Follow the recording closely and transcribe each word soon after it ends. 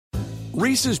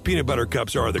Reese's peanut butter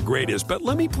cups are the greatest, but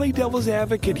let me play devil's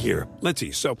advocate here. Let's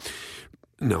see. So,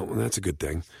 no, that's a good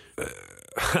thing.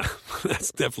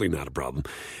 That's definitely not a problem.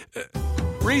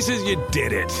 Reese's, you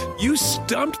did it. You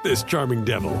stumped this charming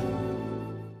devil.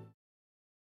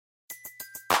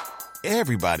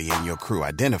 Everybody in your crew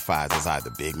identifies as either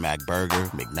Big Mac Burger,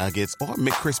 McNuggets, or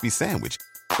McCrispy Sandwich.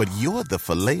 But you're the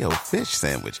Filet-O-Fish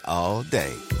Sandwich all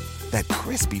day. That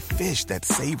crispy fish, that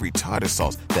savory tartar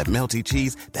sauce, that melty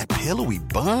cheese, that pillowy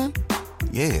bun.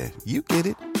 Yeah, you get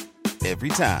it. Every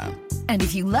time. And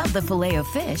if you love the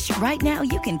Filet-O-Fish, right now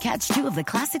you can catch two of the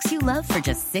classics you love for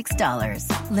just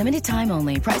 $6. Limited time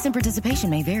only. Price and participation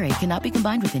may vary. Cannot be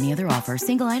combined with any other offer.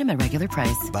 Single item at regular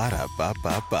price.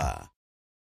 Ba-da-ba-ba-ba.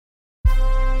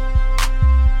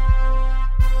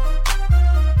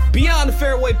 Beyond the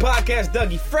Fairway Podcast,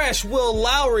 Dougie Fresh, Will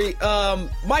Lowry,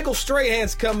 Michael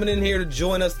Strahan's coming in here to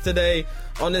join us today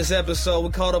on this episode. We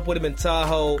caught up with him in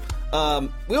Tahoe.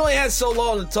 We only had so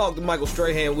long to talk to Michael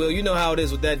Strahan, Will. You know how it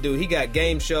is with that dude. He got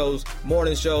game shows,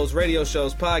 morning shows, radio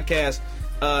shows, podcasts.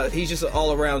 He's just an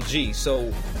all-around G.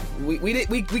 So we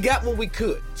got what we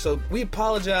could. So we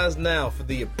apologize now for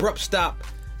the abrupt stop.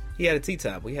 He had a tea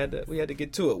time. We had to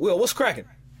get to it. Will, what's cracking?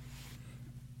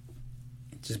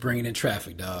 Just bringing in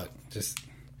traffic, dog. Just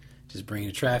bringing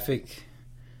in traffic.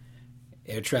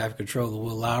 Air traffic controller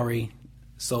Will Lowry,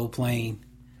 Soul Plane.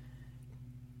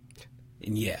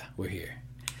 And yeah, we're here.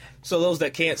 So those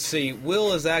that can't see,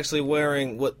 Will is actually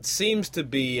wearing what seems to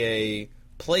be a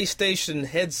PlayStation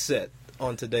headset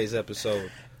on today's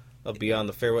episode of Beyond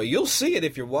the Fairway. You'll see it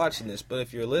if you're watching this, but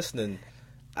if you're listening,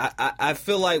 I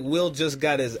feel like Will just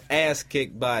got his ass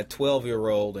kicked by a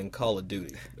 12-year-old in Call of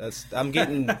Duty. I'm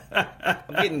getting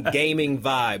gaming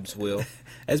vibes, Will.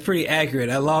 That's pretty accurate.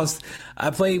 I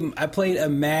played a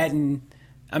Madden.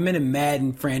 I'm in a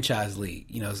Madden franchise league.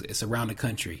 You know, it's around the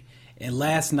country. And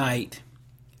last night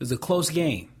it was a close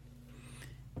game,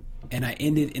 and I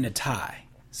ended in a tie.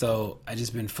 So I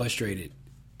just been frustrated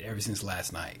ever since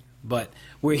last night. But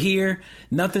we're here.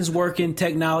 Nothing's working.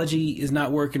 Technology is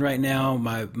not working right now.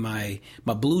 My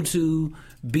Bluetooth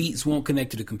Beats won't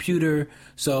connect to the computer,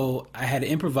 so I had to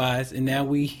improvise. And now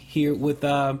we here with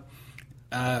PlayStation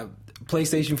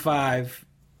 5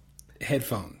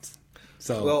 headphones.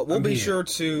 So well, we'll be sure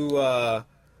to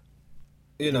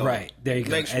right there you go.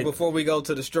 Make sure before we go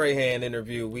to the Strahan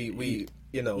interview, we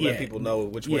let people know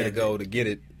which way to go to get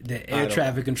it. The air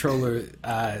traffic controller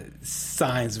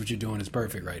signs what you're doing is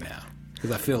perfect right now,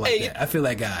 because I feel like that. I feel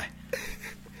that guy.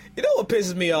 You know what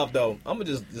pisses me off though? I'm gonna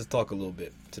just talk a little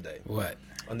bit today. What?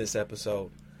 On this episode,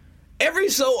 every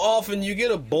so often you get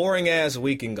a boring ass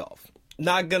week in golf.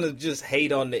 Not gonna just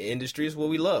hate on the industry. It's what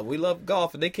we love. We love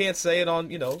golf, and they can't say it on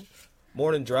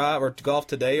Morning Drive or Golf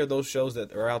Today or those shows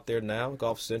that are out there now.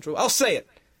 Golf Central. I'll say it.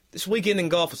 This weekend in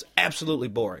golf was absolutely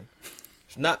boring.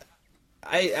 It's not.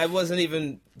 I wasn't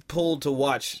even pulled to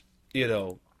watch,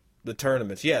 the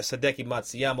tournaments. Yes, Hideki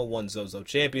Matsuyama won Zozo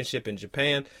Championship in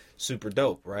Japan. Super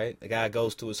dope, right? The guy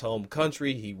goes to his home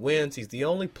country. He wins. He's the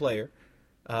only player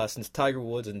since Tiger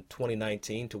Woods in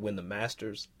 2019 to win the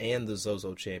Masters and the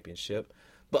Zozo Championship.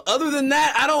 But other than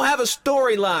that, I don't have a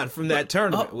storyline from that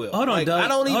tournament, Will. Hold on, Doug. I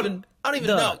don't even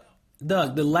know.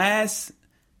 Doug, the last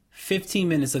 15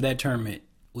 minutes of that tournament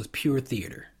was pure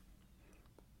theater.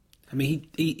 I mean,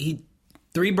 he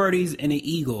 3 birdies and an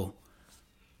eagle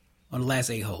on the last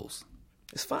 8 holes.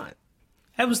 It's fine.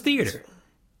 That was theater.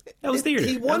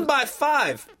 He won by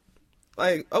 5.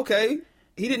 Like, okay,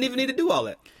 he didn't even need to do all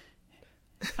that.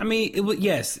 I mean,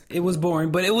 it was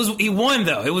boring, but he won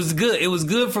though. It was good. It was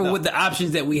good for what the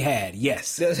options that we had.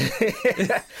 Yes.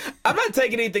 I'm not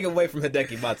taking anything away from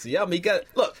Hideki Matsuyama.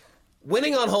 Look,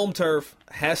 winning on home turf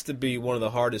has to be one of the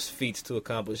hardest feats to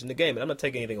accomplish in the game, and I'm not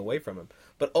taking anything away from him.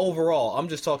 But overall, I'm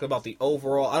just talking about the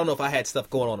overall. I don't know if I had stuff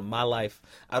going on in my life.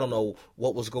 I don't know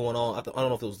what was going on. I don't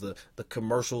know if it was the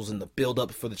commercials and the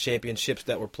build-up for the championships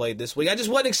that were played this week. I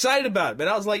just wasn't excited about it, man.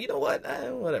 I was like, you know what?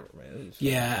 Whatever, man.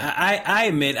 Yeah, I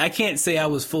admit, I can't say I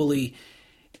was fully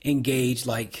engaged.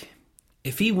 Like,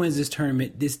 if he wins this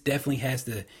tournament, this definitely has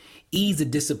to ease the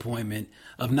disappointment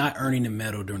of not earning a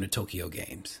medal during the Tokyo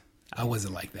Games. I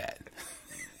wasn't like that.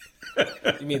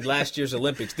 You mean last year's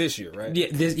Olympics this year, right?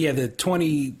 Yeah, the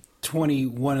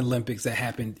 2021 Olympics that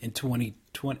happened in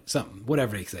 2020 something,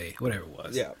 whatever they say, whatever it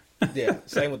was. Yeah.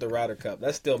 Same with the Ryder Cup.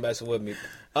 That's still messing with me.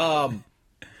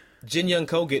 Jin Young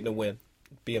Ko getting a win,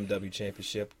 BMW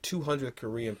Championship, 200th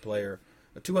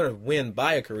win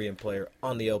by a Korean player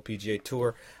on the LPGA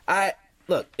Tour.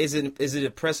 Look, is it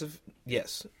impressive?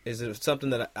 Yes. Is it something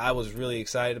that I was really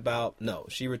excited about? No.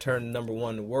 She returned number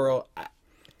 1 in the world.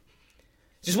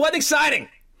 Just wasn't exciting.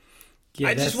 Yeah,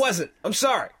 I just wasn't. I'm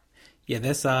sorry. Yeah,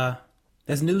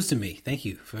 that's news to me. Thank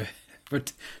you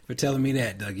for telling me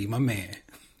that, Dougie, my man.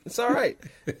 It's all right.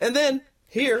 And then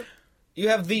here you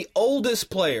have the oldest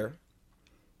player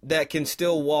that can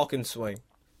still walk and swing.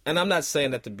 And I'm not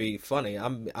saying that to be funny.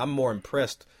 I'm more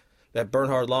impressed that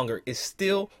Bernhard Langer is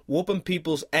still whooping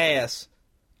people's ass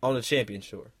on the champion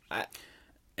tour. That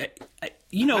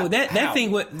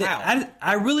thing.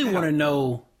 I really want to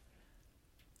know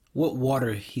what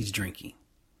water he's drinking.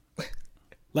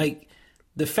 Like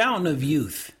the fountain of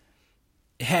youth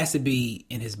has to be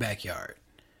in his backyard.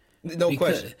 No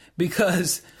question.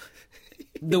 Because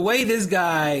the way this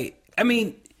guy, I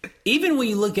mean, even when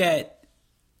you look at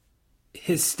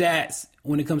his stats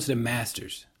when it comes to the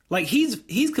Masters, like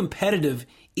he's competitive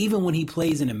even when he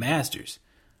plays in the Masters.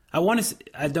 I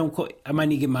might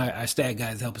need to get our stat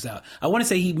guys to help us out. I want to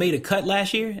say he made a cut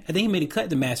last year. I think he made a cut at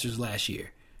the Masters last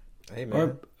year. Hey,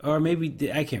 man. Or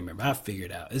maybe I can't remember. I'll figure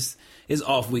it out. It's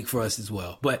off week for us as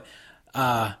well. But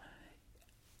I'm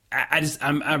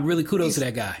really kudos to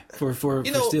that guy for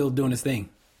still doing his thing.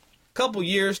 Couple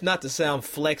years, not to sound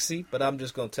flexy, but I'm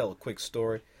just going to tell a quick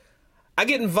story. I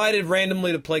get invited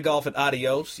randomly to play golf at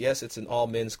Adios. Yes, it's an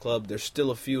all-men's club. There's still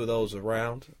a few of those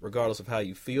around. Regardless of how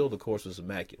you feel, the course was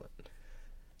immaculate.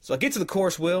 So I get to the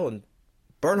course wheel, and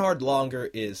Bernhard Langer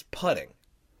is putting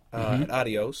at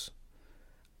Adios.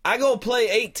 I go play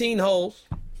 18 holes.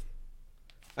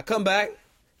 I come back.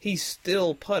 He's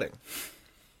still putting.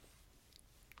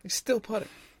 He's still putting.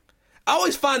 I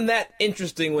always find that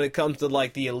interesting when it comes to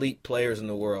like the elite players in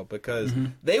the world because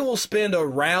they will spend a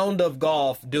round of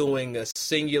golf doing a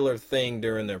singular thing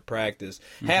during their practice.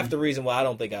 Half the reason why I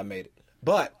don't think I made it.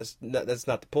 But that's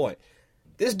not the point.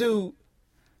 This dude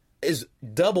is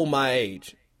double my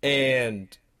age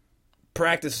and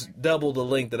practice double the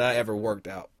length that I ever worked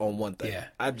out on one thing. Yeah.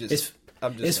 It's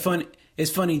funny.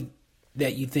 It's funny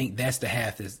that you think that's the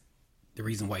half is the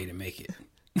reason why you didn't make it.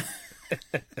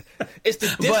 It's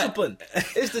the discipline.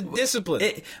 It's the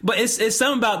discipline. But it's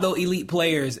something about those elite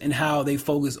players and how they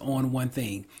focus on one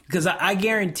thing. Because I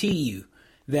guarantee you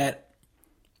that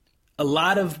a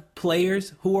lot of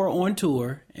players who are on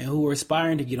tour and who are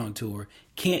aspiring to get on tour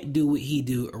can't do what he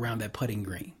do around that putting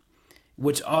green.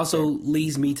 Which also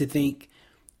leads me to think,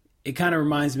 it kind of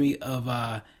reminds me of,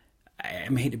 I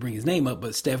hate to bring his name up,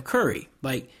 but Steph Curry.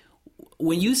 Like,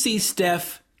 when you see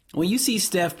Steph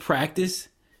practice,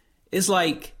 it's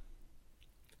like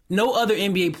no other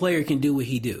NBA player can do what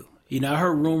he do. You know, I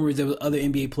heard rumors there were other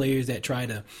NBA players that try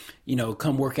to,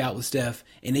 come work out with Steph,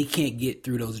 and they can't get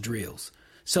through those drills.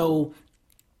 So,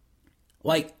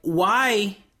 like,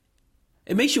 why?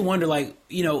 It makes you wonder, like,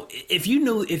 if you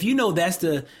know that's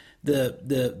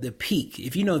the peak,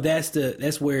 if you know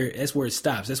that's where it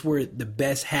stops, that's where the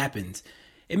best happens.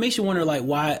 It makes you wonder, like,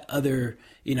 why other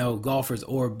golfers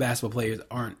or basketball players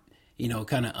aren't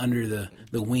kind of under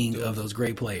the wing of those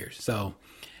great players. So,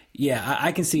 yeah,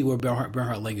 I can see where Bernhard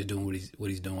Langer is doing what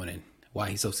he's doing and why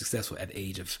he's so successful at the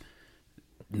age of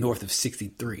north of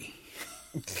 63.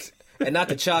 And not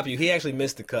to chop you, he actually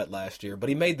missed the cut last year, but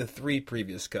he made the 3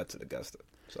 previous cuts at Augusta.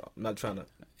 So I'm not trying to.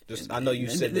 I know you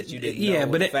said that you didn't know.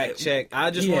 But fact check. I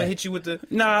just want to hit you with the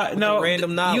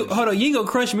random knowledge. Hold on, you ain't gonna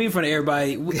crush me in front of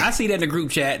everybody. I see that in the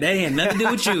group chat. That ain't nothing to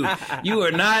do with you. You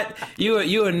are not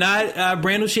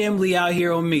Brandel Chamblee out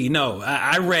here on me. No,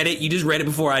 I read it. You just read it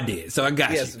before I did, so I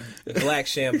got you. Black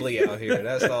Chamblee out here.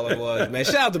 That's all it was, man.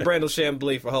 Shout out to Brandel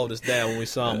Chamblee for holding us down when we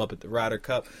saw him up at the Ryder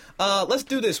Cup. Let's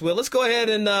do this, Will. Let's go ahead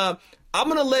and. I'm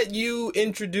gonna let you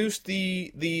introduce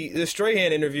the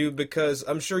Strahan interview because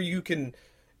I'm sure you can.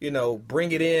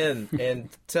 Bring it in and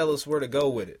tell us where to go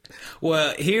with it.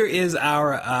 Well, here is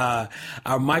our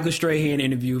Michael Strahan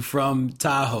interview from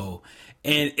Tahoe,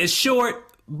 and it's short,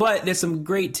 but there's some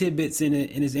great tidbits in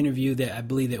his interview that I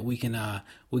believe that we can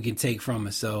take from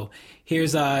it. So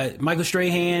here's Michael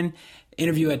Strahan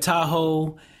interview at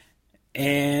Tahoe,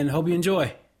 and hope you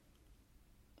enjoy.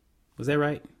 Was that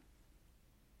right?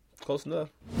 Close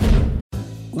enough.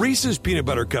 Reese's Peanut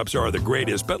Butter Cups are the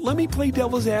greatest, but let me play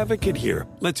devil's advocate here.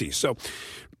 Let's see. So,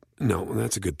 no,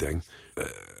 that's a good thing.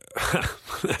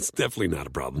 That's definitely not a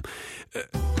problem.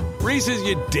 Reese's,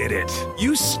 you did it.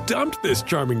 You stumped this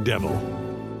charming devil.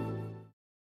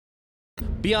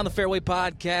 Beyond the Fairway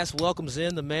podcast welcomes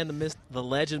in the man, the myth, the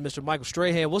legend, Mr. Michael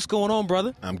Strahan. What's going on,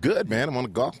 brother? I'm good, man. I'm on the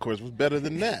golf course. What's better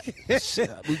than that?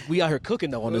 we out here cooking,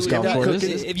 though, on this golf course.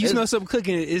 If you smell something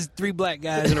cooking, it's 3 black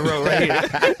guys in a row right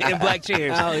here in black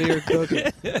chairs. Out here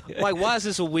cooking. Mike, why is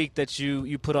this a week that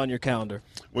you put on your calendar?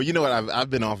 Well, you know what? I've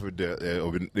been offered,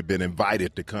 been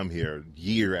invited to come here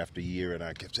year after year, and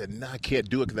I kept saying, no, I can't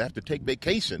do it because I have to take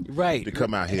vacation to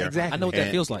come out here. Exactly. I know what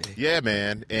that feels like. Yeah,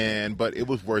 man. But it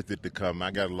was worth it to come. I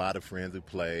I got a lot of friends who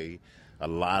play. A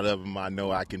lot of them I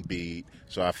know I can beat,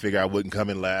 so I figure I wouldn't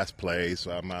come in last place,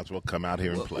 so I might as well come out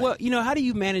here and play. Well, how do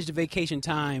you manage the vacation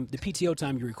time, the PTO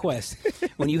time you request,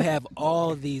 when you have all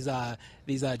of these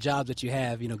jobs that you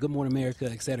have? Good Morning America,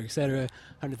 et cetera,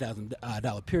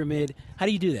 $100,000 pyramid. How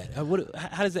do you do that? What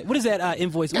does that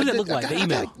invoice? What does that look like? The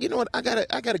email. You know what? I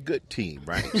got a good team,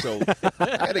 right? So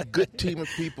I got a good team of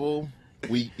people.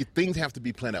 Things have to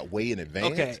be planned out way in advance.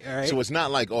 Okay, all right. So it's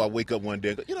not like, I wake up one day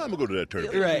and go, I'm going to go to that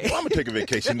tournament. Right. Well, I'm going to take a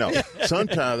vacation. No.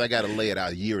 Sometimes I got to lay it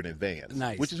out a year in advance,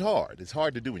 Nice. which is hard. It's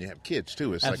hard to do when you have kids,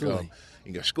 too. It's Absolutely.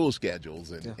 like your school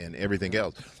schedules and everything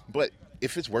else. But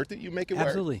if it's worth it, you make it work.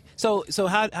 Absolutely. So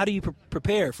how do you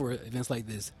prepare for events like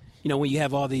this? When you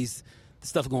have all these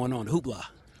stuff going on, the hoopla.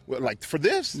 Well, like for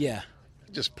this? Yeah.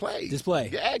 Just play. So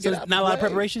Yeah, get out not a lot of play.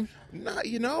 preparation?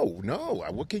 No.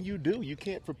 What can you do? You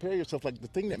can't prepare yourself. Like, the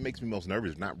thing that makes me most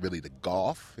nervous is not really the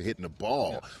golf, hitting the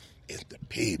ball. It's the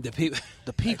people.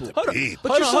 The people. Hold on.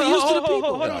 But you're so used to the people.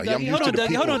 Hold on, Dougie.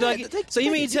 Hold on, Dougie. So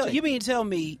you mean to tell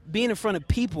me being in front of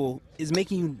people is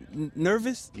making you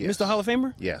nervous, Yes. Mr. Hall of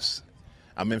Famer? Yes.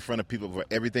 I'm in front of people for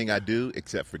everything I do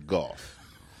except for golf.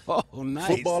 Oh, nice.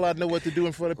 Football, I know what to do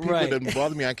in front of people. Right. It doesn't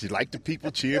bother me. I actually like the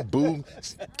people cheer, boom,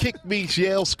 kick me,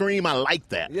 yell, scream. I like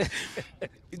that.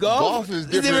 Golf is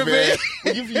different, man.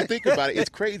 If you think about it, it's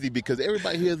crazy because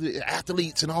everybody hears the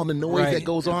athletes and all the noise that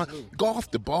goes on.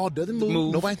 Golf, the ball doesn't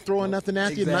move. Nobody's throwing nothing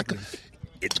at you. Exactly.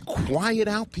 It's quiet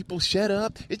out. People shut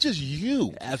up. It's just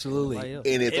you. Absolutely.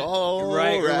 And it's all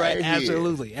right here.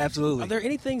 Absolutely. Are there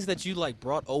any things that you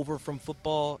brought over from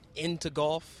football into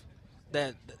golf?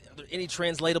 Are there any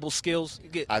translatable skills?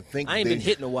 I think I ain't been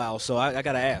hit in a while, so I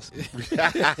got to ask.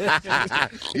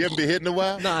 You haven't been hit in a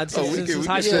while? Nah, we can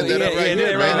high set that up right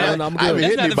here, man. No, I'm I haven't good.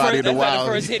 hit anybody in a while. That's not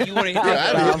the first hit you want to hit. I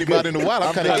haven't hit anybody in a while.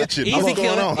 I'm kind of itching. Easy What's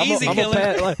going on? Easy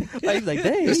killer. He's like,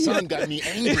 dang. The sun got me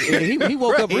angry. He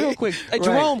woke up real quick. Hey,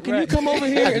 Jerome, can you come over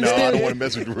here No, I instead? don't want to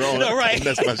mess with Jerome. No, right.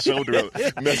 Mess my shoulder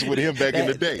up. Messing with him back in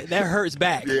the day. That hurts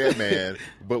back. Yeah, man.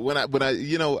 But when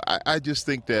I just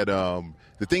think that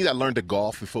the things I learned to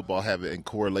golf and football have in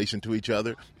correlation to each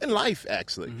other in life.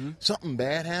 Actually, something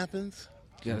bad happens.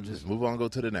 You gotta just move on, go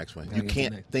to the next one. You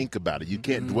can't think about it. You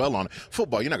can't dwell on it.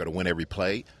 Football, you're not going to win every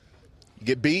play. You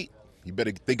get beat, you better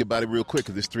think about it real quick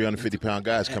because this 350-pound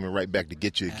guy is coming right back to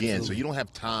get you again. Absolutely. So you don't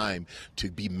have time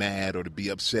to be mad or to be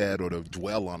upset or to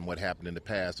dwell on what happened in the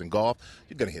past. In golf,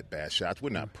 you're going to hit bad shots. We're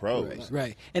not pros.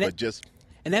 Right. But just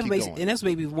And that keep makes going. and that's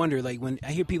made me wonder. Like when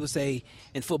I hear people say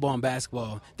in football and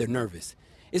basketball they're nervous,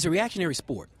 it's a reactionary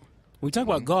sport. When we talk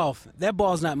about golf, that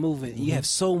ball's not moving. You have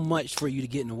so much for you to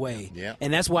get in the way. Yeah.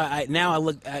 And that's why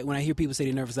when I hear people say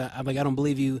they're nervous, I'm like, I don't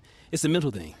believe you. It's a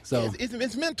mental thing. So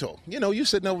it's mental. You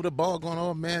sitting over the ball going,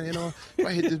 oh man, if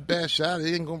I hit this bad shot,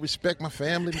 they ain't gonna respect my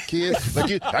family, the kids.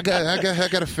 I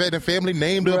got a family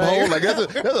named up whole. Like there's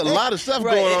a lot of stuff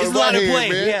going on. It's a lot of here, play.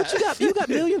 man. Yeah. But you got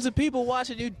millions of people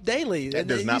watching you daily. That and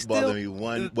does you not still- bother me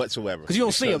one whatsoever. 'Cause you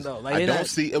don't see 'em, though. Like, I they're don't not-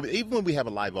 see. Even when we have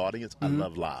a live audience, I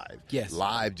love live. Yes.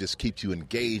 Live just keeps you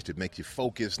engaged. It makes you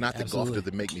focus. Not that golf Absolutely.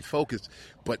 doesn't make me focus,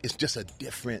 but it's just a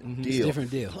different deal. It's a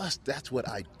different deal. Plus, that's what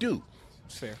I do.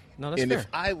 That's fair. No, that's And fair. if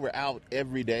I were out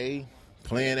every day,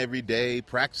 playing every day,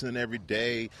 practicing every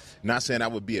day, not saying I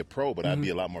would be a pro, but I'd be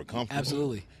a lot more comfortable.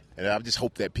 Absolutely. And I just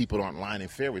hope that people aren't lining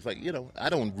fairways. Like, I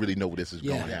don't really know where this is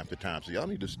Yeah. going half the time, so y'all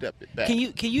need to step it back. Can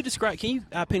you describe? Can you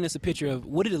paint us a picture of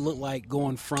what did it look like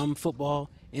going from football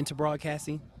into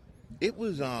broadcasting? It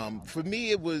was, for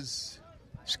me, it was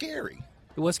scary.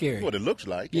 It was scary. What it looks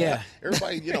like. Yeah.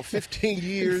 Everybody, 15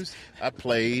 years I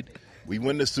played. We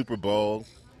win the Super Bowl.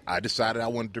 I decided I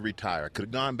wanted to retire. I could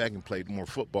have gone back and played more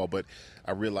football, but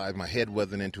I realized my head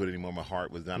wasn't into it anymore. My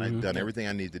heart was done. I'd done everything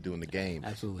I needed to do in the game.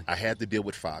 Absolutely. I had to deal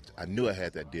with Fox. I knew I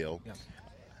had that deal. Yeah.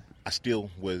 I still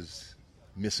was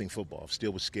missing football.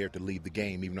 Still was scared to leave the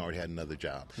game, even though I already had another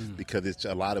job, because it's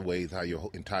a lot of ways how your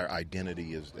whole entire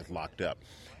identity is locked up.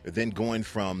 And then going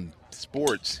from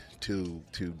sports to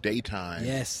daytime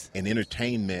Yes. and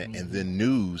entertainment and then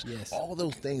news, Yes. all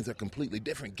those things are completely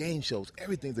different. Game shows,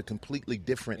 everything's a completely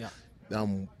different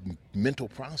mental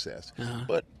process.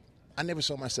 But I never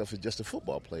saw myself as just a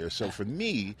football player. So for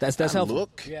me, That's I helpful.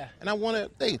 look and I want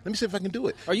to, hey, let me see if I can do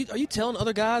it. Are you telling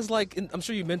other guys, I'm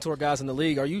sure you mentor guys in the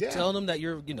league, are you Yeah. telling them that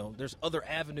there's other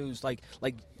avenues, like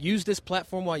use this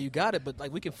platform while you got it, but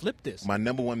we can flip this? My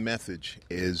number one message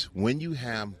is when you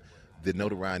have the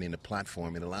notoriety and the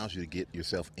platform, it allows you to get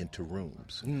yourself into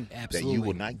rooms that you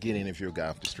will not get in if you're a guy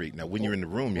off the street. Now, when you're in the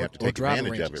room, you have to take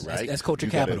advantage of it, right? That's culture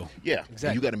capital.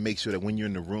 Exactly. You got to make sure that when you're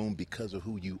in the room, because of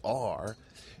who you are,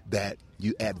 that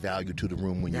you add value to the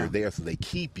room when you're there, so they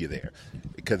keep you there.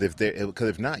 Because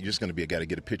if not, you're just going to be a guy to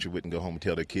get a picture with and go home and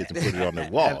tell their kids and put it on their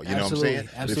wall. You know what I'm saying?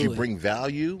 But if you bring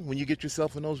value when you get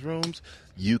yourself in those rooms,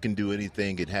 you can do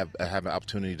anything and have an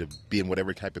opportunity to be in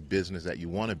whatever type of business that you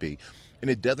want to be. And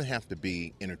it doesn't have to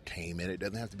be entertainment. It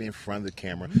doesn't have to be in front of the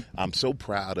camera. I'm so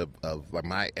proud of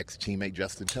my ex-teammate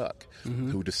Justin Tuck,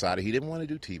 who decided he didn't want to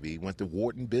do TV, went to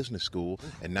Wharton Business School,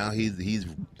 and now he's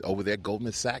over there at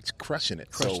Goldman Sachs crushing it.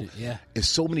 It's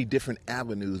so many different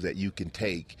avenues that you can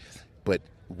take. But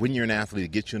when you're an athlete, to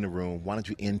get you in the room, why don't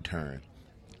you intern?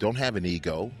 Don't have an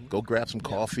ego. Go grab some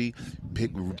coffee,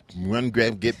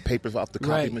 get papers off the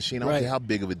copy machine. I don't care how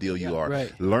big of a deal you are.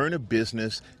 Learn a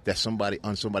business that's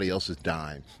on somebody else's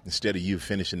dime instead of you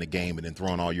finishing the game and then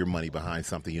throwing all your money behind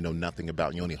something you know nothing about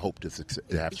and you only hope to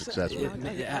have success with.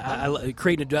 I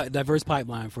create a diverse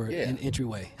pipeline for an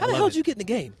entryway. How the hell did you get in the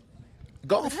game?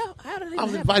 Golf. How did I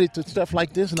was invited to stuff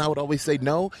like this, and I would always say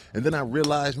no. And then I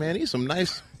realized, man, these some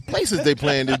nice places they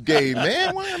playing this game,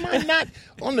 man. Why am I not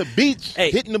on the beach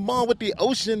hitting the ball with the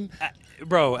ocean?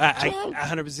 Bro, I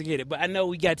 100% get it. But I know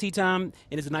we got tea time,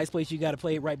 and it's a nice place. You got to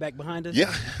play it right back behind us.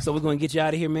 Yeah. So we're going to get you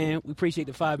out of here, man. We appreciate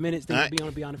the 5 minutes. Thank you for being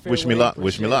on Beyond the Fairway. Wish me luck.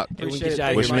 Wish me luck.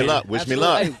 Wish me luck. Wish me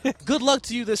luck. Hey, good luck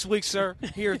to you this week, sir,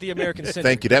 here at the American Center.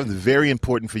 Thank you. That was very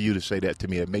important for you to say that to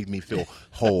me. It made me feel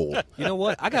whole. You know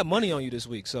what? I got money on you this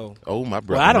week, so. Oh, my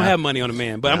brother. Well, I don't have money on the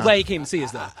man, but I'm glad he came to see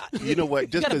us, though. You know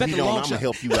what? Just because you don't, I'm going to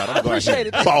help you out. I'm going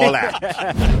appreciate to ball out.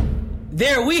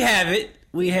 There we have it.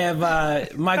 We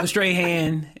have Michael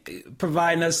Strahan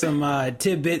providing us some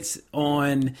tidbits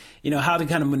on, how to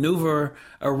kind of maneuver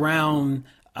around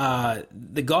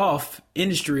the golf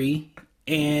industry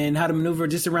and how to maneuver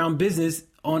just around business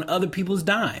on other people's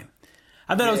dime.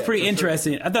 I thought it was pretty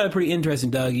interesting. Sure. I thought it was pretty interesting,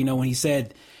 Doug, when he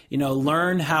said,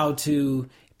 learn how to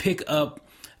pick up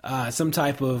some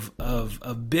type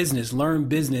of business, learn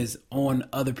business on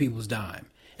other people's dime.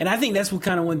 And I think that's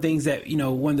one of the things that,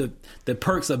 one of the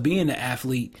perks of being an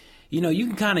athlete, you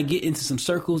can kind of get into some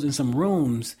circles and some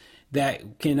rooms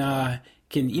that can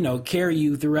carry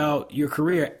you throughout your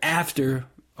career after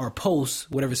or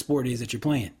post whatever sport it is that you're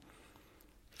playing.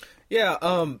 Yeah.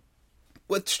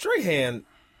 With Strahan,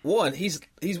 he's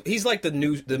like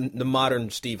the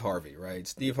modern Steve Harvey, right?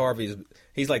 Steve Harvey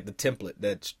he's like the template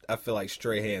that I feel like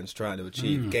Strahan's trying to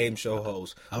achieve. Game show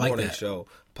host, morning show,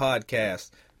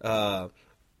 podcast,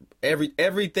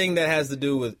 everything that has to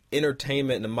do with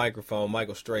entertainment and the microphone,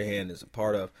 Michael Strahan is a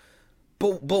part of.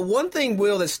 But one thing,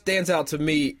 Will, that stands out to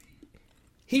me,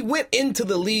 he went into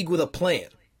the league with a plan.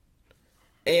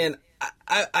 And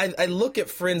I look at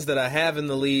friends that I have in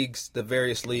the leagues, the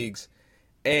various leagues,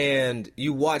 and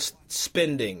you watch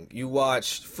spending, you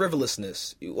watch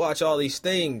frivolousness, you watch all these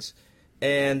things,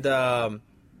 and I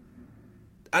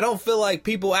don't feel like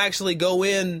people actually go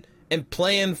in and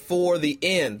plan for the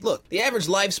end. Look, the average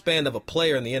lifespan of a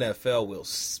player in the NFL will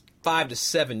 5 to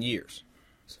 7 years.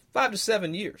 5 to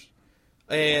 7 years.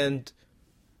 And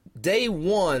day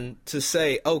one to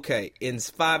say, okay, in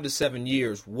 5 to 7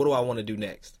 years, what do I want to do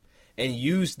next? And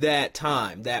use that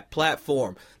time, that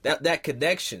platform, that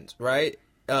connections, right?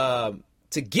 To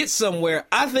get somewhere,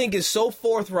 I think is so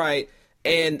forthright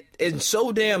and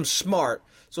so damn smart.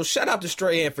 So shout out to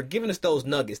Strahan for giving us those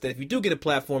nuggets that if you do get a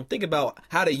platform, think about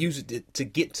how to use it to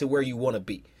get to where you want to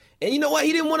be. And you know what?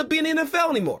 He didn't want to be in the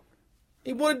NFL anymore.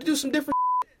 He wanted to do some different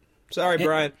Sorry,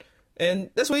 Brian. And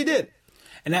that's what he did.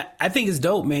 And I think it's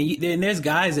dope, man. And there's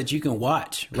guys that you can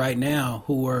watch right now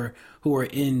who are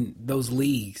in those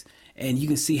leagues, and you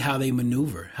can see how they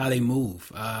maneuver, how they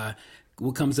move.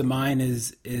 What comes to mind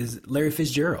is Larry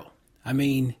Fitzgerald. I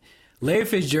mean, Larry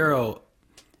Fitzgerald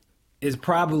is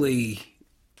probably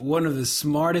one of the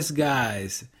smartest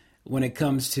guys when it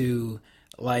comes to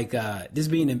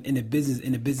just being in a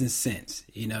business sense.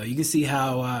 You can see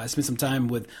how I spent some time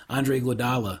with Andre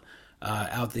Iguodala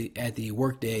at the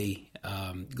Workday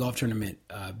golf tournament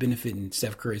benefiting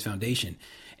Steph Curry's foundation,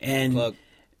 and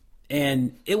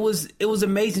it was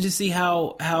amazing to see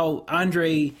how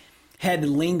Andre had the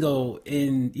lingo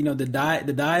in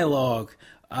the dialogue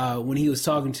when he was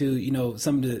talking to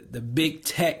some of the big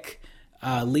tech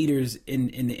leaders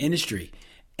in the industry.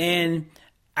 And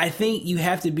I think you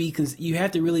have to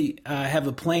really have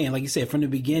a plan, like you said, from the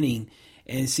beginning,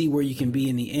 and see where you can be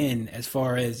in the end as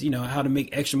far as how to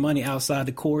make extra money outside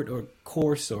the court or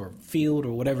course or field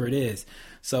or whatever it is.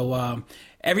 So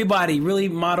everybody really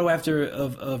model after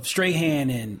of Strahan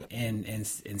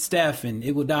and Steph and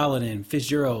Iguodala and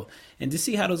Fitzgerald, and to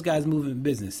see how those guys move in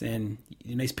business, and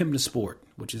they pimp the sport,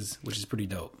 which is pretty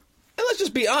dope. And let's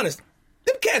just be honest,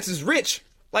 them cats is rich.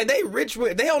 Like, they rich,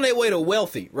 they on their way to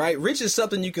wealthy, right? Rich is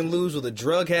something you can lose with a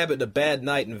drug habit and a bad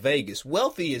night in Vegas.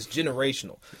 Wealthy is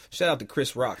generational. Shout out to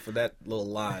Chris Rock for that little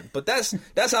line. But that's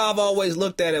how I've always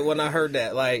looked at it when I heard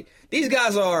that. Like, these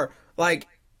guys are, like,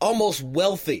 almost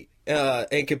wealthy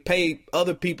and can pay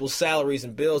other people's salaries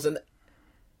and bills. And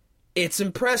it's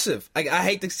impressive. I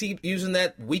hate to keep using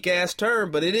that weak-ass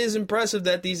term, but it is impressive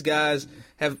that these guys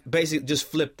have basically just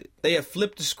flipped it. They have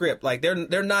flipped the script. Like,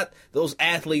 they're not those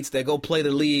athletes that go play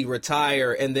the league,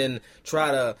 retire, and then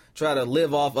try to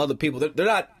live off other people. They're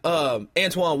not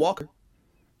Antoine Walker.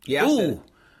 Yeah, Ooh,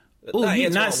 you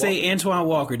did not say Antoine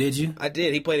Walker, did you? I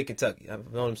did. He played in Kentucky.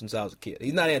 I've known him since I was a kid.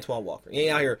 He's not Antoine Walker. He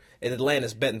ain't out here in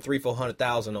Atlantis betting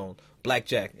 $300,000-$400,000 on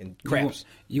blackjack and craps.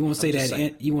 You won't say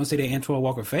that. You won't say that Antoine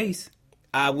Walker face.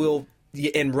 I will.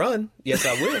 And run. Yes,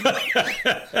 I will.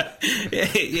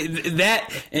 That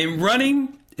and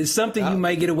running is something you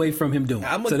might get away from him doing.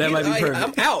 So that might be perfect.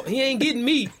 I'm out. He ain't getting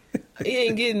me. He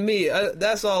ain't getting me.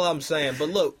 That's all I'm saying. But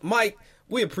look, Mike,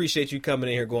 we appreciate you coming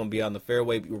in here, going beyond the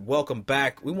fairway. You're welcome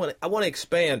back. I want to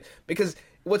expand, because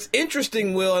what's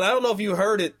interesting, Will, and I don't know if you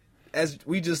heard it as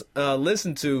we just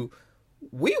listened to,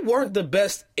 we weren't the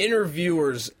best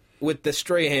interviewers with the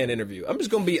Strahan interview. I'm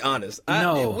just going to be honest.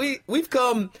 No. We've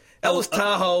come. That was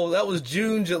Tahoe. That was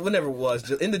June, whenever it was,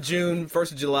 into June,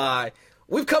 1st of July.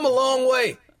 We've come a long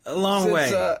way.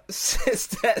 Since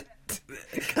that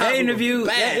interview.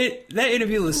 That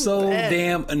interview was so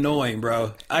damn annoying,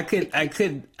 bro. I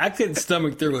couldn't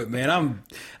stomach through it, man.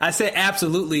 I said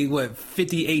absolutely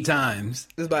 58 times.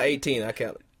 This is about 18. I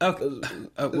counted. Okay.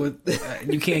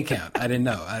 You can't count. I didn't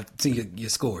know. I see your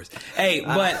scores. Hey,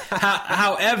 but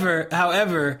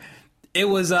however, it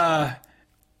was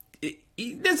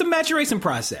there's a maturation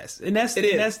process, and that's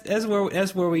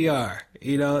where we are.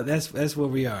 That's where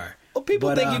we are. Well,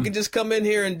 people think you can just come in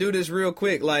here and do this real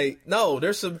quick. Like, no,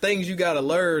 there's some things you got to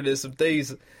learn. There's some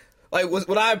things, like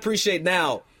what I appreciate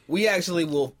now. We actually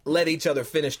will let each other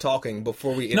finish talking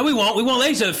before we. No, we won't. We won't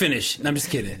let each other finish. No, I'm just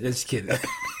kidding.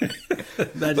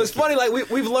 But it's funny, like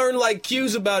we've learned like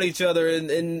cues about each other,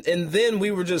 and then we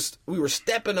were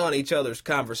stepping on each other's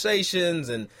conversations,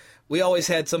 and we always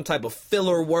had some type of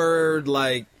filler word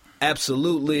like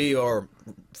absolutely or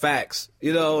facts,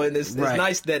 and it's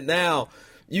nice that now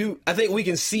I think we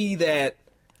can see that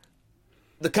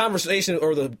the conversation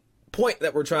or the point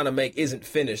that we're trying to make isn't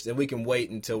finished, and we can wait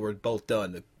until we're both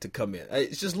done to come in.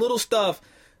 It's just little stuff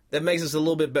that makes us a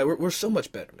little bit better. We're so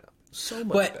much better now. So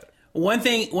much better. One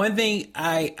thing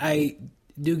I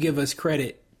do give us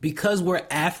credit, because we're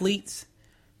athletes,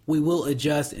 we will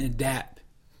adjust and adapt,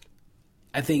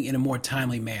 I think, in a more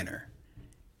timely manner.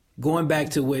 Going back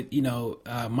to what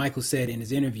Michael said in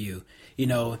his interview,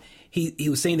 he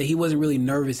was saying that he wasn't really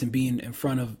nervous in being in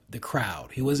front of the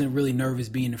crowd. He wasn't really nervous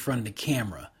being in front of the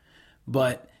camera,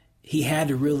 but he had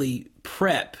to really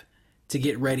prep to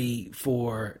get ready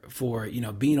for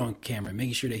being on camera,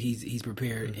 making sure that he's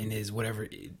prepared in his whatever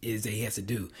it is that he has to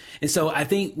do. And so I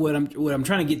think what I'm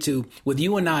trying to get to with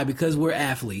you and I, because we're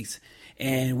athletes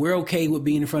and we're okay with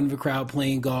being in front of a crowd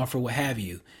playing golf or what have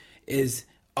you, is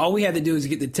all we have to do is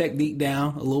get the technique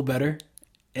down a little better,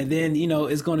 and then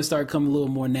it's going to start coming a little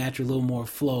more natural, a little more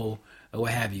flow or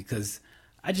what have you. Because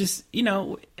I just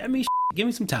give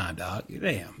me some time, dog.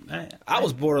 Damn. I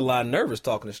was borderline nervous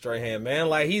talking to Strahan, man.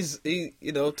 Like he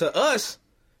to us,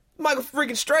 Michael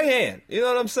freaking Strahan. You know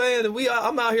what I'm saying? And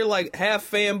I'm out here like half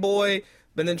fanboy,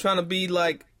 but then trying to be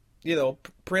like,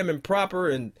 prim and proper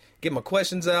and get my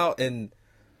questions out. And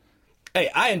hey,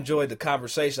 I enjoyed the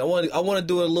conversation. I want to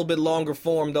do it a little bit longer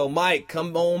form though. Mike,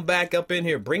 come on back up in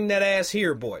here. Bring that ass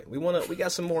here, boy. We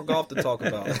got some more golf to talk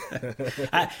about.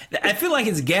 I feel like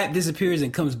his gap disappears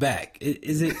and comes back.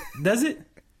 Does it?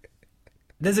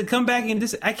 Does it come back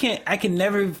and I can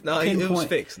never No, pinpoint. It was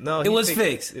fixed. No, it was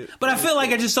fixed. But I feel like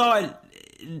I just saw it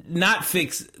not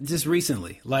fixed just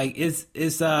recently. Like it's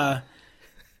I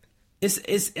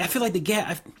feel like the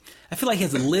gap. I feel like he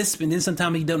has a lisp, and then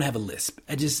sometimes he don't have a lisp.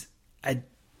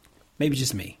 Maybe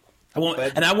just me. I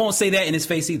won't say that in his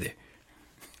face either.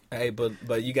 Hey,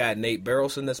 but you got Nate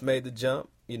Burleson that's made the jump,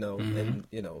 and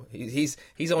he's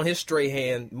on his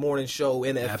Strahan morning show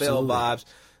NFL Absolutely. vibes.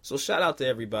 So shout out to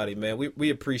everybody, man. We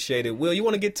appreciate it. Will, you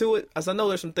want to get to it? As I know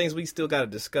there's some things we still got to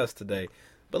discuss today.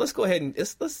 But let's go ahead and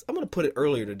I'm going to put it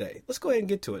earlier today. Let's go ahead and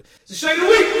get to it. It's the Shake of the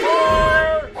Week.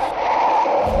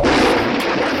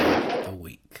 The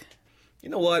week.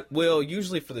 know what, Will?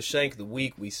 Usually for the Shank of the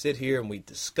Week, we sit here and we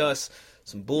discuss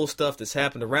some bull stuff that's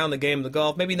happened around the game of the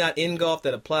golf. Maybe not in golf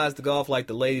that applies to golf, like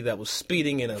the lady that was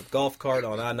speeding in a golf cart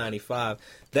on I-95.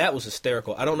 That was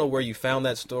hysterical. I don't know where you found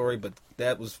that story, but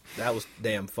that was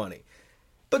damn funny.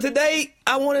 But today,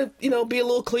 I want to, be a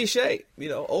little cliche.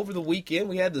 Over the weekend,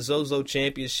 we had the Zozo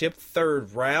Championship,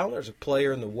 third round. There's a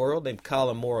player in the world named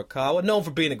Colin Morikawa, known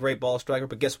for being a great ball striker,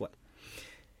 but guess what?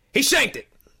 He shanked it.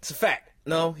 It's a fact.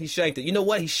 No, he shanked it. You know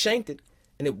what? He shanked it,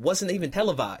 and it wasn't even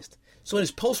televised. So in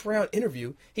his post-round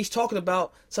interview, he's talking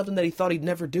about something that he thought he'd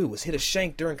never do, was hit a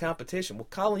shank during competition. Well,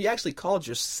 Colin, you actually called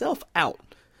yourself out.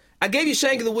 I gave you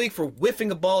Shank of the Week for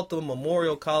whiffing a ball to the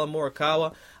Memorial Colin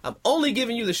Morikawa. I'm only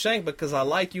giving you the shank because I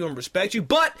like you and respect you,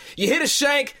 but you hit a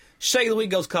shank. Shank of the Week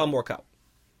goes Colin Morikawa.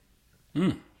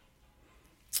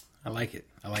 I like it.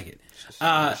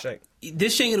 Shank.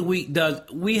 This Shank of the Week, Doug,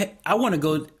 I want to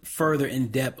go further in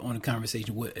depth on the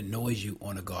conversation, what annoys you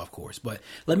on a golf course. But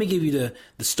let me give you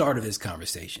the start of this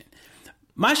conversation.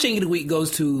 My Shank of the Week goes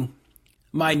to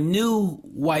my new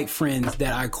white friends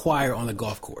that I acquire on the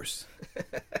golf course.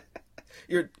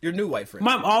 Your new white friends.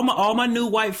 All my new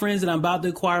white friends that I'm about to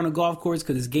acquire on the golf course,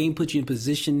 because this game puts you in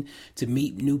position to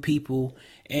meet new people.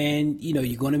 And,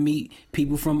 you're going to meet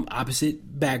people from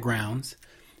opposite backgrounds.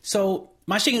 So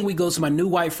my Shank of the Week goes to my new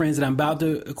white friends that I'm about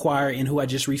to acquire and who I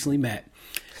just recently met.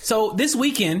 So this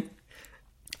weekend,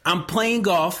 I'm playing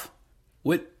golf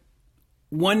with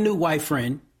one new white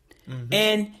friend. Mm-hmm.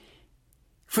 And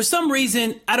for some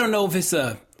reason, I don't know if it's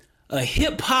a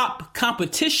hip-hop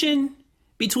competition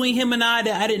between him and I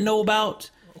that I didn't know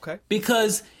about. Okay.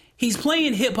 Because he's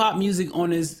playing hip-hop music on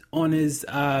his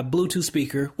Bluetooth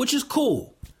speaker, which is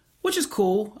cool.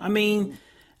 I mean,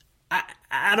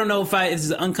 I don't know if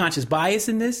there's an unconscious bias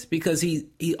in this, because he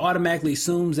automatically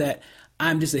assumes that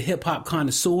I'm just a hip-hop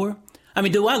connoisseur. I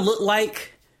mean, do I look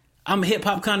like I'm a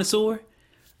hip-hop connoisseur?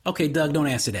 Okay, Doug, don't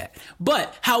answer that.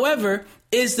 But, however,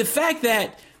 is the fact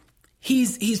that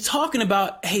he's talking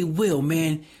about, hey, Will,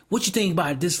 man, what you think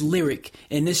about this lyric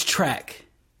and this track?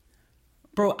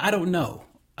 Bro, I don't know.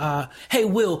 Hey,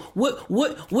 Will,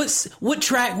 what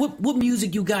track, what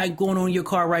music you got going on in your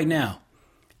car right now?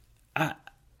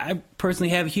 I personally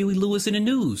have Huey Lewis in the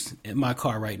News in my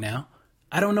car right now.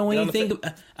 I don't know anything.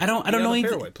 I don't know anything.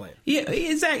 Fairway playing. Yeah,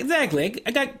 exactly.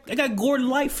 I got Gordon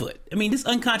Lightfoot. I mean, this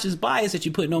unconscious bias that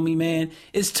you're putting on me, man,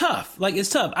 is tough. Like, it's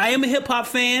tough. I am a hip hop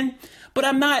fan, but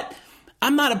I'm not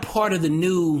a part of the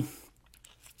new.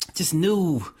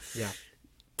 Yeah.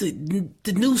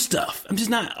 The new stuff. I'm just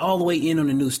not all the way in on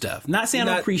the new stuff. Not saying I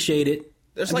don't appreciate it.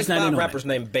 There's like 5 rappers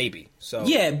named Baby. So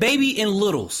yeah, Baby and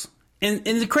Littles. And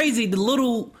it's crazy, the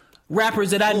little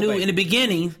rappers that I knew in the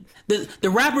beginning,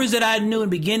 the rappers that I knew in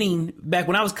the beginning back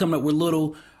when I was coming up were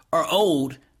little or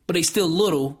old, but they still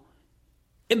little.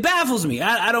 It baffles me.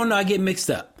 I don't know. I get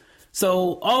mixed up.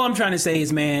 So all I'm trying to say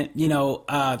is, man,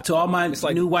 to all my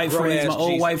new white friends, my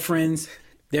old white friends,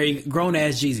 there you go, grown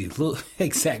ass Jeezy.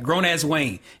 Exact. Grown ass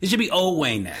Wayne. It should be old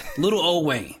Wayne now. Little old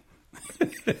Wayne.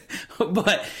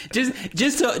 But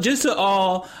just to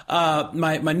all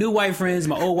my new white friends,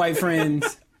 my old white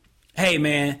friends, hey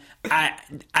man,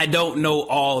 I don't know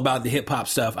all about the hip hop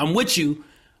stuff. I'm with you,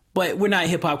 but we're not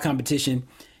hip hop competition,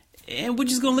 and we're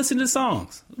just gonna listen to the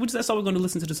songs. That's all we're gonna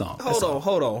listen to the songs.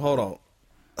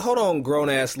 Hold on, grown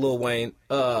ass Lil Wayne,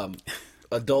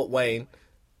 adult Wayne.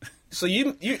 So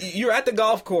you're at the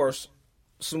golf course.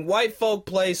 Some white folk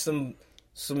play some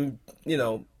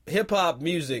hip-hop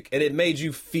music, and it made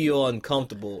you feel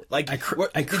uncomfortable. Like, did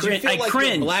you feel like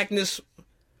your blackness?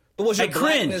 But was your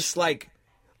blackness like?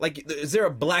 Is there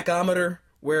a blackometer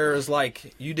where it's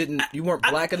like you weren't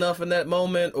black enough in that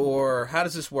moment, or how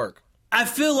does this work? I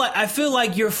feel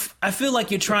like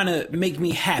you're trying to make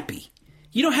me happy.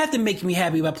 You don't have to make me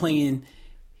happy by playing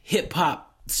hip-hop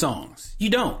songs. You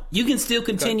don't. You can still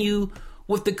continue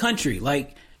with the country.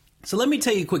 So let me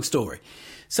tell you a quick story.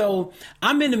 So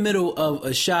I'm in the middle of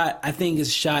a shot. I think it's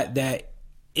a shot that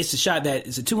it's a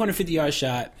 250-yard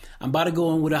shot. I'm about to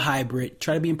go in with a hybrid,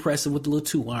 try to be impressive with the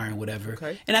little 2-iron, whatever.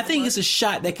 Okay. And I think it's a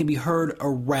shot that can be heard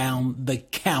around the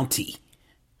county,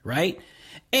 right?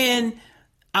 And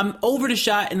I'm over the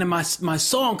shot, and then my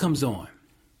song comes on.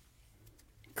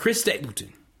 Chris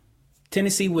Stapleton,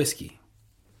 Tennessee Whiskey.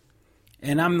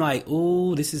 And I'm like,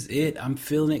 oh, this is it. I'm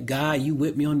feeling it. God, you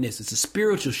whipped me on this. It's a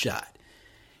spiritual shot.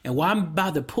 And while I'm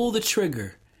about to pull the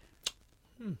trigger,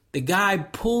 the guy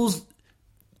pulls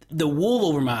the wool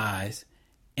over my eyes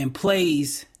and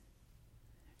plays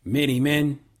Many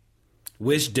Men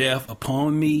Wish Death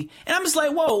Upon Me. And I'm just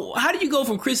like, whoa, how do you go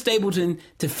from Chris Stapleton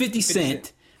to 50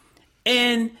 Cent?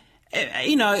 And,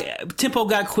 tempo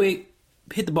got quick,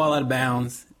 hit the ball out of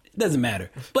bounds. Doesn't matter.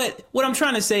 But what I'm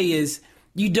trying to say is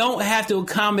you don't have to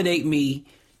accommodate me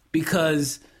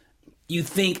because you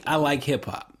think I like hip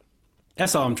hop.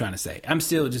 That's all I'm trying to say. I'm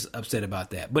still just upset about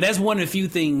that. But that's one of the few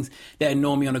things that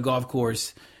annoy me on the golf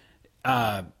course.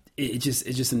 It's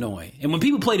just annoying. And when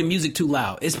people play the music too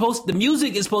loud, the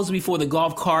music is supposed to be for the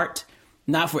golf cart,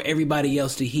 not for everybody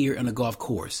else to hear on the golf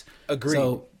course. Agreed.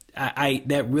 So I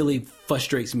that really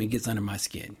frustrates me, gets under my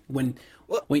skin. When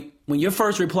your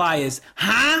first reply is,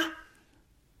 huh?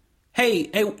 Hey,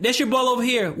 that's your ball over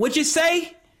here. What'd you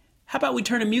say? How about we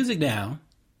turn the music down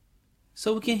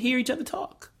so we can hear each other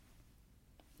talk?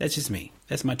 That's just me.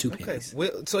 That's my 2 pennies. Okay.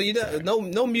 So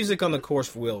no music on the course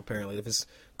for Will, apparently. If it's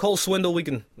Cole Swindle, we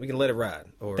can let it ride.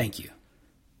 Or, thank you.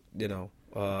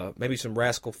 Maybe some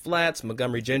Rascal Flatts,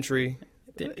 Montgomery Gentry.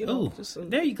 There you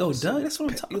go, Doug. That's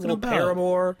what I'm talking about.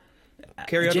 Paramore.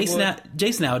 Jason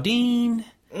Aldean.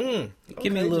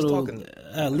 Give me a little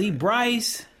Lee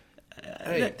Bryce.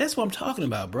 That's what I'm talking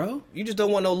about, bro. You just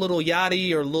don't want no Little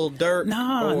Yachty or Little Durk.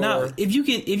 No. If you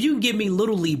can give me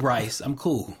little Lee Bryce, I'm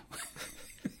cool.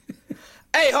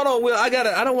 Hey, hold on, Will. I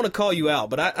don't want to call you out,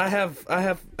 but I have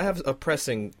a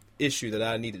pressing issue that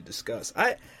I need to discuss.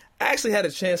 I actually had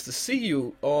a chance to see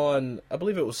you on, I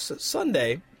believe it was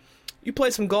Sunday. You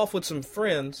played some golf with some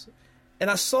friends, and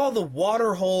I saw the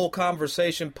waterhole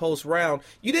conversation post round.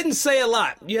 You didn't say a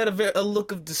lot. You had a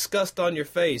look of disgust on your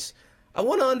face. I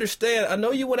want to understand. I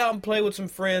know you went out and played with some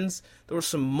friends. There was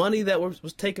some money that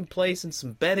was taking place and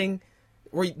some betting.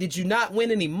 Did you not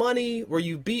win any money? Were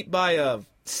you beat by a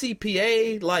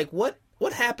CPA? Like, what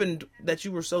happened that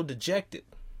you were so dejected?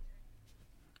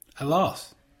 I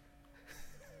lost.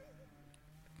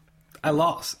 I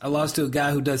lost to a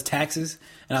guy who does taxes,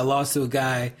 and I lost to a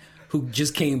guy who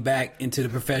just came back into the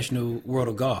professional world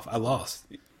of golf. I lost.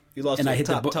 You lost to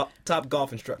a top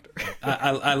golf instructor.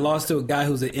 I lost to a guy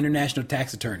who's an international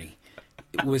tax attorney.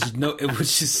 It was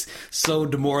just so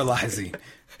demoralizing.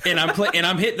 And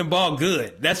I'm hitting the ball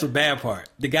good. That's the bad part.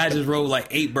 The guy just rolled like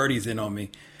 8 birdies in on me.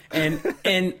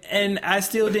 And I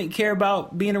still didn't care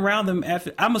about being around them.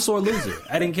 I'm a sore loser.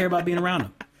 I didn't care about being around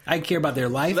them. I didn't care about their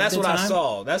life. So that's at the what time. I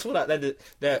saw. That's what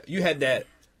that you had that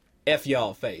F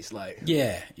y'all face, like.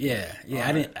 Yeah.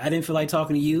 Right. I didn't feel like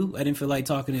talking to you. I didn't feel like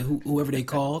talking to whoever they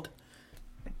called.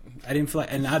 I didn't feel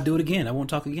like, and I'll do it again. I won't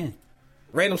talk again.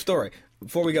 Random story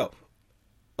before we go.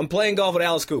 I'm playing golf with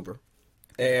Alice Cooper,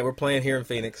 and we're playing here in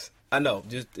Phoenix. I know,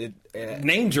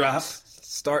 name drop.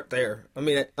 Start there. I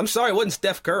mean, I'm sorry, it wasn't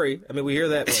Steph Curry. I mean, we hear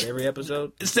that every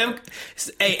episode.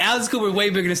 Alice Cooper is way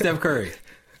bigger than Steph Curry.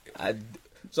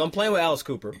 So I'm playing with Alice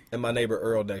Cooper and my neighbor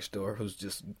Earl next door, who's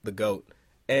just the GOAT.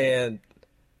 And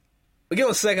we get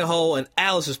on the second hole, and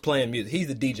Alice is playing music. He's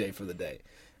the DJ for the day.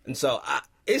 And so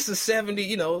it's a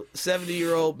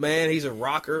 70-year-old man. He's a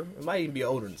rocker. It might even be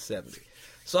older than 70.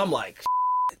 So I'm like,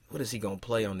 what is he going to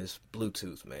play on this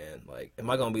Bluetooth, man? Like, am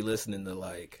I going to be listening to,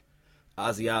 like,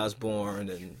 Ozzy Osbourne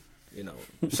and,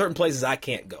 certain places I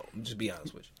can't go. Just be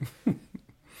honest with you.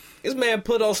 This man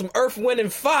put on some Earth, Wind,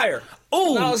 and Fire.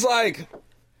 Ooh. And I was like...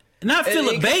 Not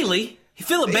Philip Bailey.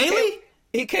 Philip Bailey?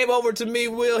 He came over to me,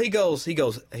 Will. He goes,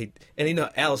 hey, and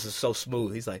Alice is so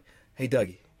smooth. He's like, hey,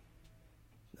 Dougie,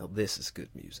 now this is good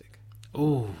music.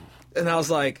 Ooh. And I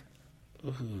was like,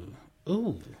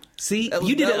 ooh. See,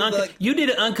 you did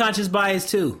an unconscious bias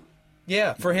too.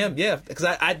 Yeah, for him, yeah.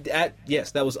 Because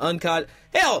yes, that was unconscious.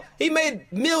 Hell, he made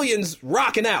millions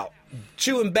rocking out,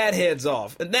 chewing bat heads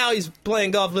off. And now he's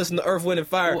playing golf, listening to Earth, Wind, and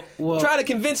Fire. Try to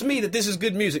convince me that this is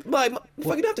good music. Like, you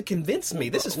don't have to convince me.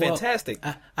 This is fantastic.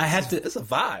 I have to. It's a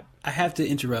vibe. I have to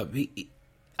interrupt.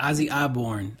 Ozzy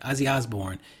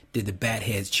Osbourne did the bat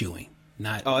heads chewing.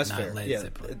 That's not fair. Led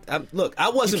Zeppelin. Look, I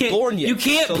wasn't born yet. You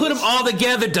can't put them all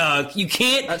together, Doug. You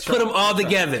can't put them all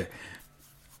together.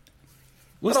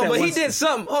 Hold on, but he did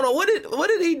something. Hold on, what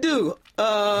did he do?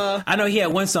 I know he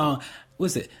had one song.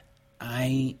 What's it? I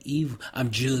ain't evil. I'm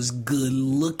just good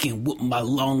looking with my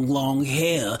long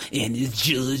hair, and it's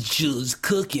just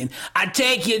cooking. I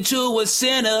take you to a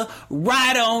center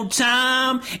right on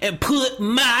time and put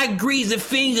my greasy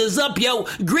fingers up your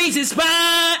greasy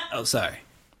spine. Oh, sorry.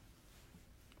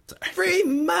 Free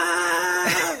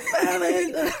my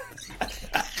family.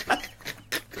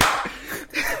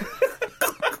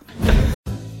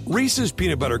 Reese's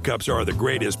Peanut Butter Cups are the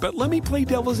greatest, but let me play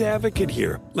devil's advocate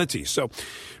here. Let's see. So,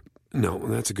 no,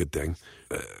 that's a good thing.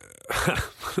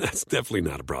 That's definitely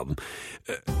not a problem.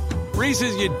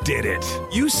 Reese's, you did it.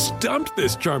 You stumped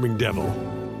this charming devil.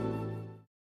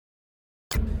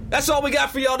 That's all we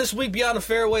got for y'all this week. Beyond the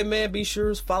Fairway, man. Be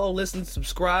sure to follow, listen,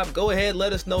 subscribe. Go ahead,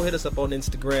 let us know. Hit us up on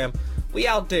Instagram. we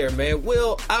out there, man.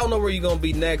 Will, I don't know where you're gonna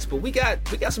be next, but we got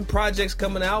some projects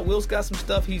coming out. Will's got some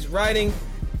stuff he's writing.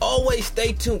 Always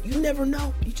stay tuned. You never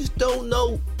know. You just don't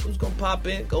know who's gonna pop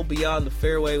in. Go beyond the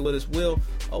fairway with us. Will,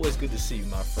 always good to see you,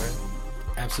 my friend.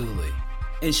 Absolutely.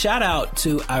 And shout out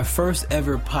to our first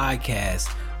ever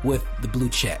podcast with the Blue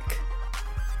Check.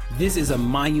 This is a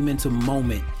monumental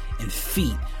moment and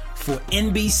feat for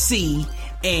NBC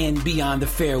and Beyond the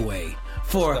Fairway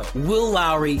for Will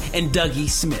Lowry and Dougie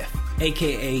Smith,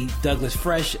 a.k.a. Douglas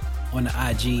Fresh on the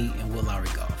IG and Will Lowry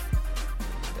Golf.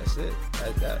 That's it. I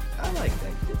like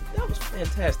that. That was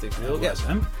fantastic, Will. Yes.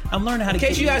 I'm learning how to get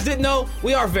in case you guys didn't know,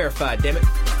 we are verified, damn it.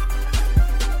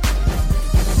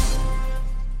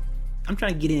 I'm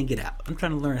trying to get in and get out. I'm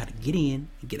trying to learn how to get in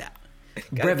and get out.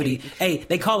 Brevity. Hey,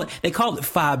 they call it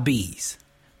 5 B's.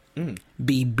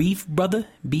 Be brief, brother.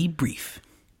 Be brief.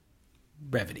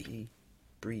 Brevity. Be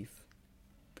brief.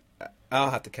 I'll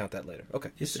have to count that later.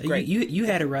 Okay. It's great. You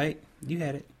had it right. You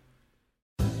had it.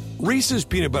 Reese's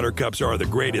Peanut Butter Cups are the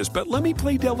greatest, but let me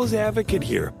play devil's advocate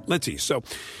here. Let's see. So,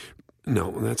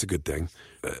 no, that's a good thing.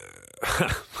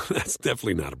 That's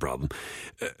definitely not a problem.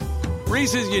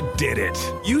 Reese's, you did it.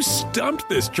 You stumped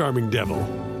this charming devil.